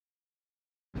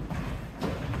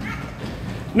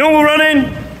Normal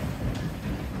running.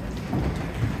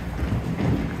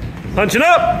 Punching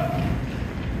up.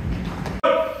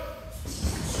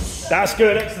 That's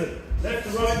good, excellent. Left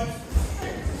to right.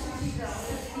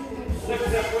 Left to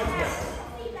left, right to left.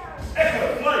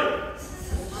 Echo, play.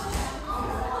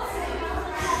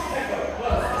 Echo,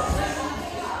 play.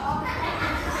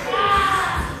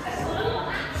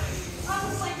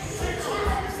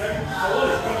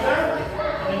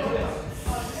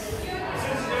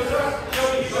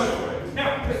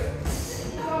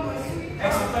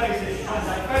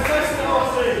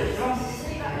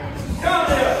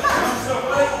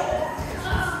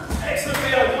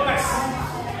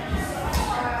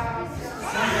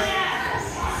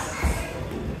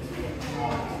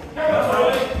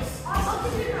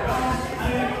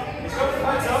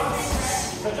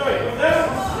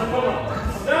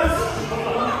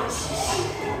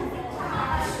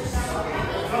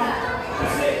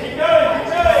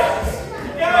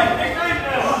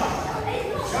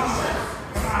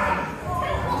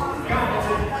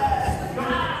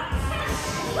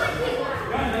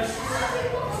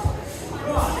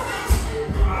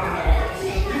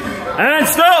 And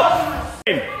stop!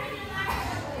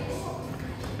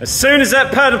 As soon as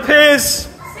that pad appears,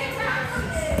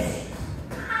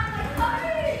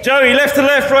 Joey, left to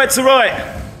left, right to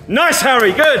right. Nice,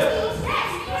 Harry, good.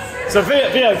 So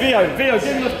Vio, give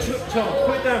him the chance.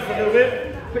 Put it down for a little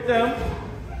bit. Put it down.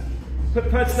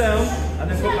 Put pads down, and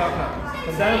then put back up.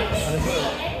 Come down, and then put it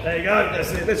up. There you go,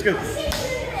 that's it, that's good.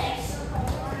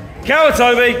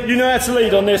 Kawatobi, you know how to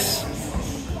lead on this.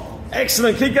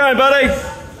 Excellent, keep going, buddy.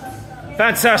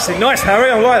 Fantastic, nice,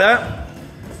 Harry, I like that.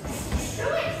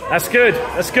 That's good,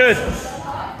 that's good.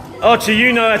 Archie,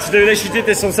 you know how to do this, you did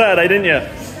this on Saturday, didn't you?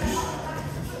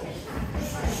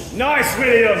 Nice,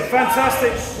 William,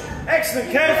 fantastic.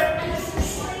 Excellent, Kev.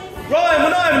 Ryan, we're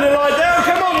not having to lie down,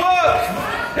 come on, work.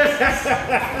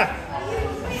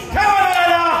 Come on,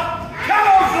 Anna. Come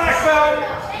on, black belt.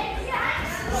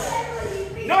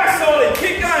 Nice, Ollie,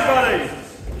 keep going, buddy.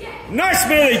 Nice,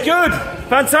 Millie, good.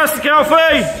 Fantastic,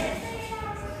 Alfie.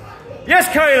 Yes,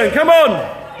 Kaylin, come on.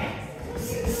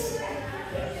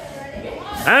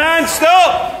 And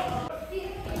stop.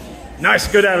 Nice,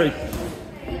 good, Harry.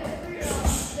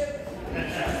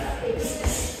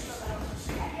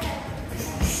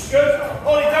 Good.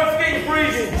 Ollie, don't forget your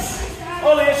breathing.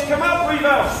 Ollie, let's come up, breathe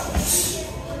out.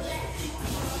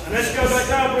 And let's go back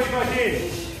down, breathe back in.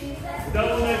 We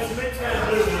don't want to mix that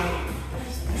blue now.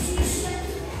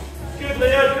 Good,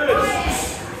 Leo, good.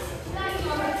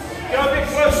 Go a bit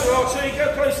closer, Archie, go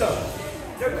closer.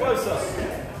 Go closer.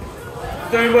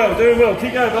 Doing well,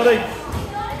 keep going, buddy.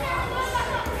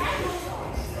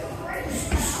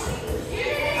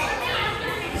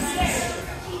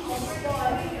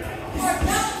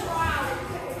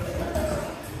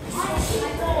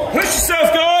 Push yourself,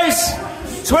 guys.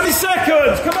 20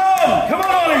 seconds, come on,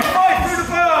 Ollie, fight through the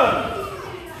burn.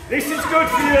 This is good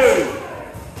for you.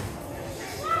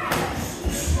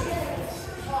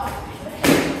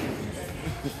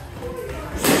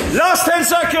 Last 10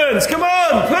 seconds, come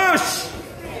on, push!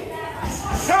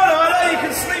 Come on, Arlo, you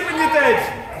can sleep when you're dead.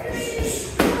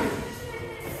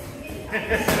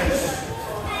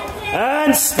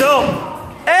 And stop.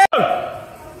 Go!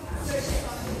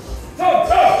 Go! Don't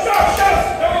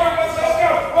worry about that,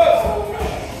 go!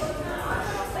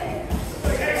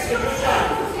 Excellent, good job.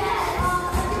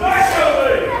 Nice,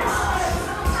 Toby!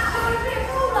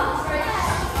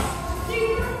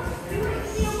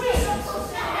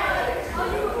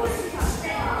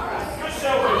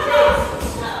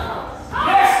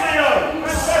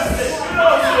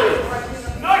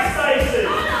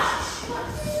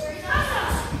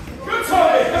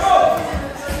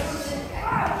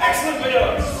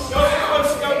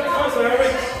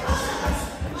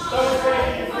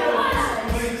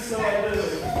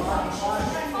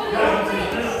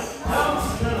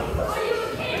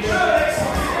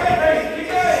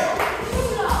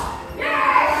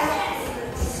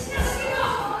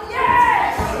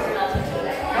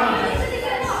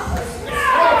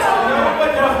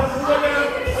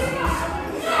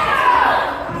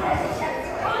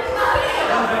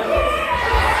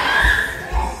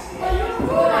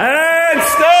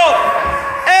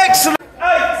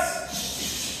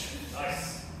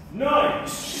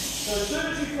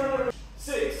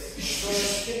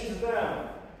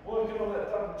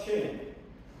 Chin.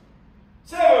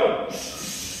 7.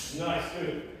 Nice,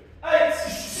 good. 8.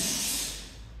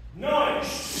 9.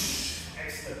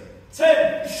 Excellent.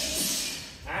 10.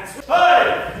 And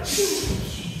 5. 6.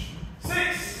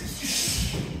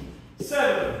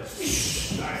 7.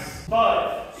 Nice.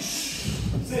 5.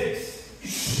 6.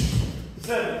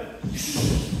 7.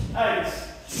 8.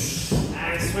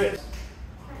 And switch.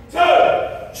 2.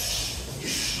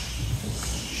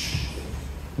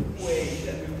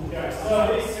 So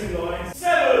these 2 lines.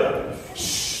 7.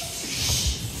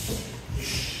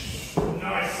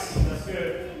 Nice. That's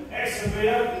good. Excellent,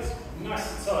 Vio. Nice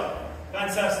and tight.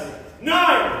 Fantastic. 9.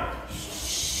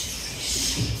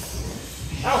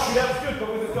 Actually, that was good, but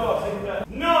with the guard, take it back.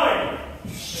 9.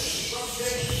 Front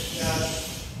kick, down.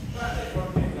 Back kick,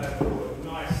 front kick, back forward.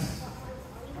 Nice.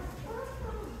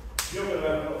 You're going to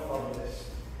have a lot of fun with this.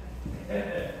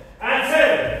 And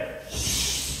 10.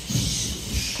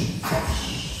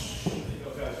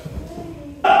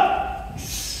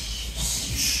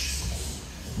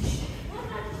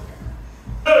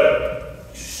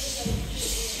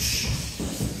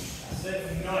 That's it.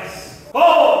 Nice. 4.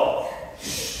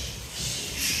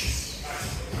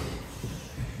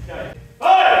 Okay. 5.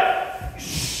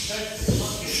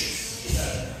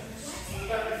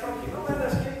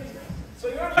 So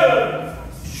you're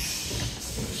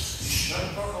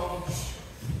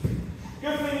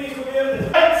good thing is we'll be able to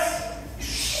 8.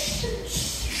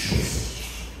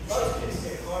 Most kids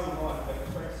get high and high, but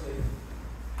correctly.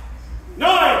 9.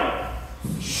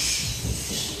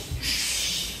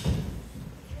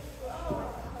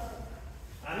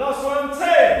 And last one, 10.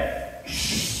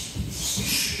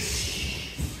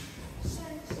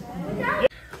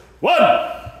 1.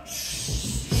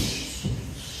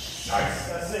 Nice,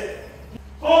 that's it.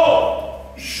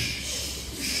 4.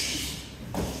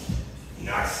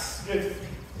 Nice, good.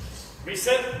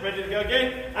 Reset, ready to go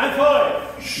again. And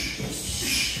 5.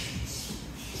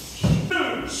 2.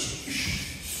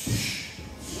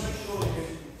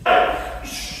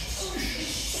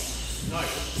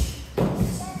 Nice.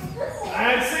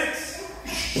 And 6.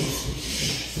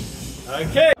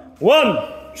 Okay. 1.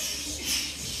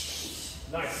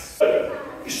 Nice. 3.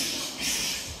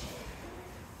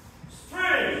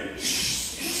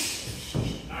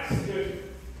 Nice, good.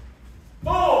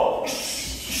 4.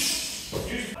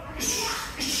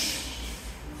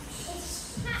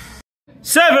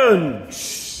 7.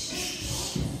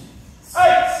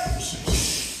 8.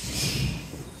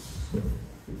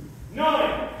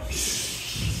 9.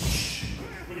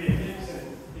 Brilliant.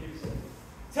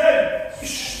 10.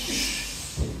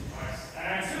 Nice.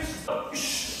 And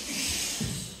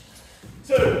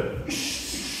 2.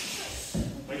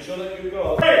 Make sure that you've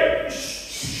got 3.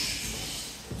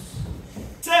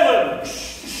 7.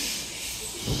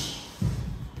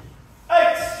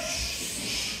 8.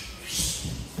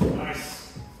 Nice.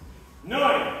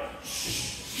 9.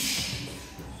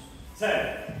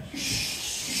 10.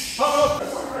 Pop off.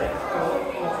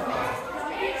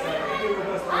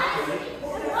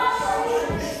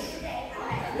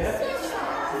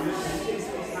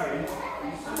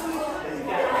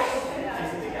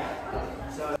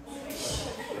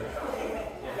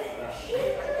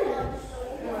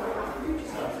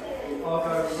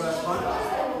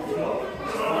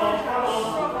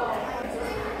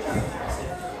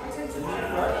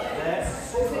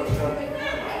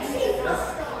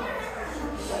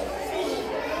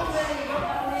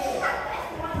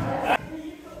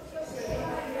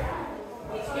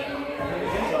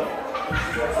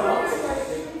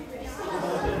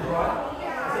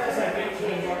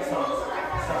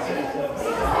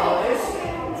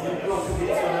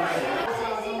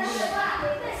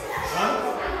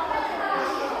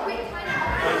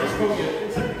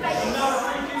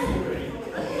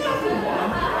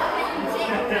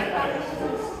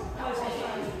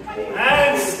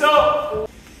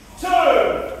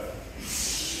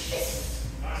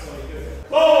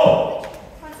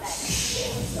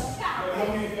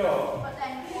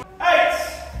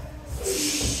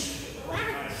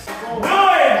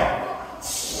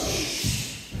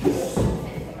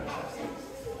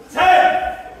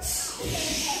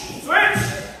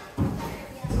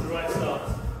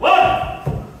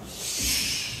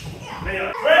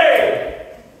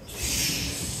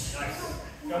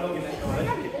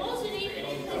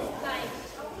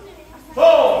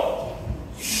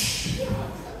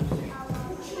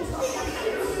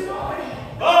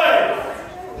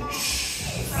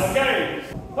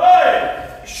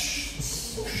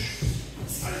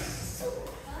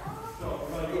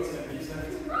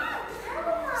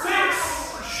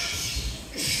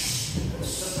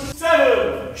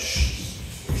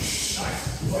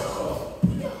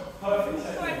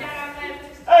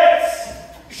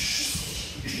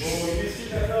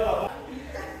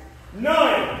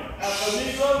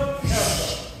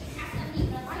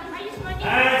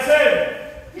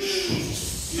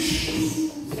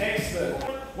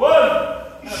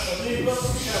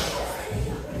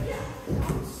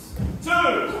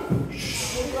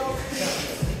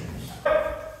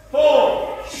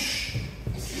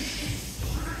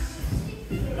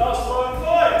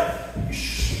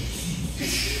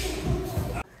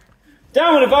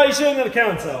 acceleration and a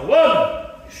counter. 1,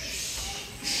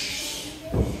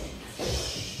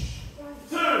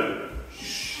 2,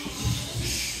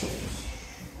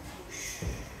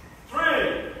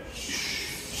 3,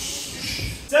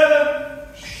 7,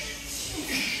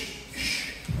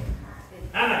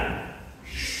 and 8.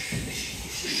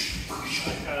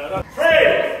 3,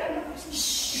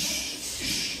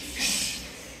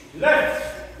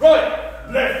 left,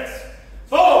 right, left,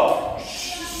 4,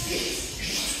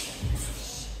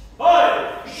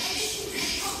 5,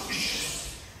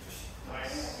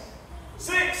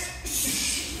 6,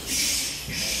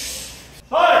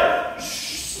 5.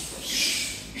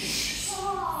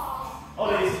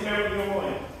 Ollie, is it going with your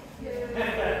mind?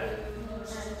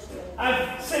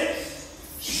 And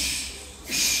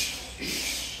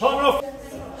 6. Partner off.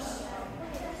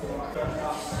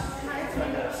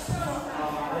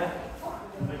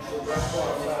 Make sure that's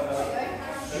right.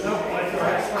 Don't like your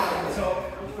head stuck on the top.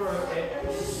 For it.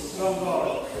 Long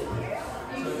bar. So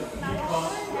you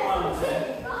can't balance it.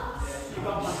 You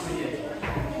can't punch me in.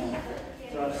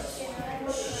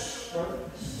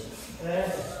 There.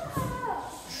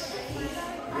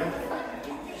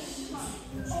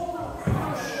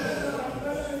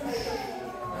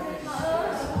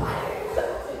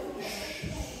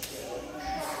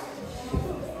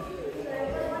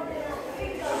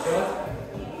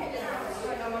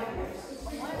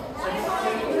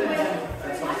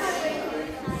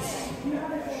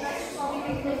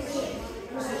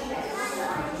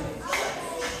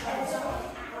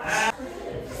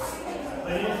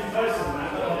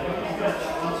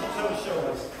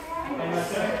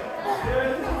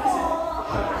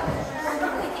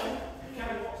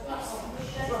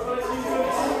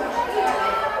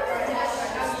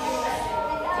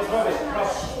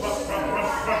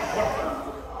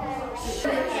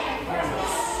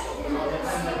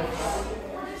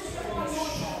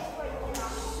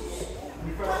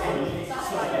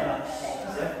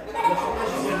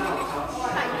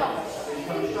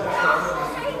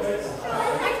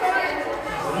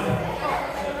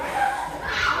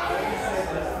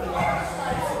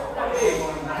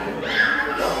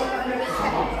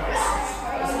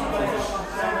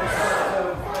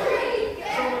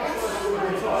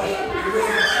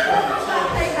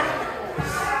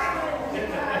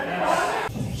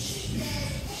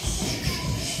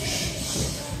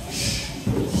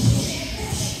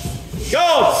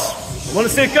 Guards! I want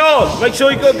to see a guard. Make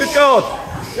sure you've got a good guard.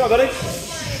 Go on, buddy. He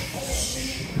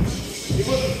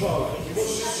wasn't far. He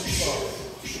wasn't far.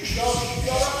 Guard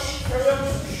up. Carry on.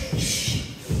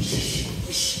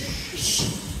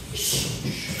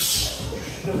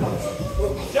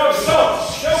 Joe, stop!